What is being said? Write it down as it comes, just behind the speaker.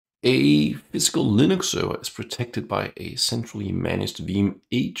A physical Linux server is protected by a centrally managed Veeam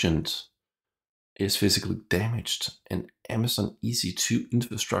agent is physically damaged and Amazon EC2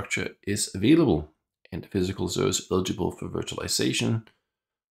 infrastructure is available and the physical server is eligible for virtualization.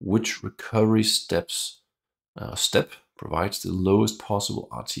 Which recovery step provides the lowest possible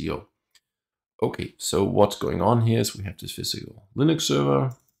RTO? Okay, so what's going on here is we have this physical Linux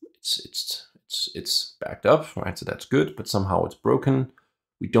server. It's backed up, right? So that's good, but somehow it's broken.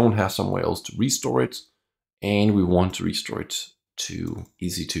 We don't have somewhere else to restore it, and we want to restore it to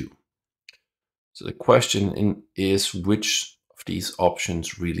EC2. So the question is which of these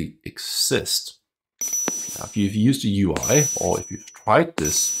options really exist? Now, if you've used the UI or if you've tried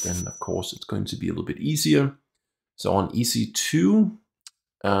this, then of course it's going to be a little bit easier. So on EC2,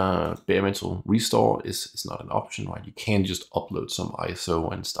 bare metal restore is not an option, right? You can't just upload some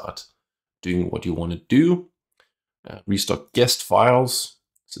ISO and start doing what you want to do. Restore guest files.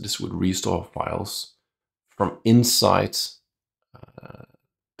 So this would restore files from inside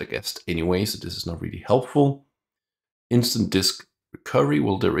the guest anyway, so this is not really helpful. Instant disk recovery,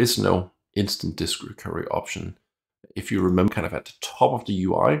 well, there is no instant disk recovery option. If you remember, kind of at the top of the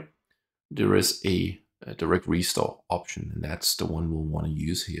UI, there is a direct restore option, and that's the one we'll want to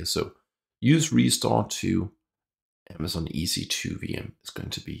use here. So use restore to Amazon EC2 VM is going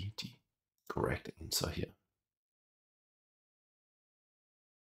to be the correct answer here.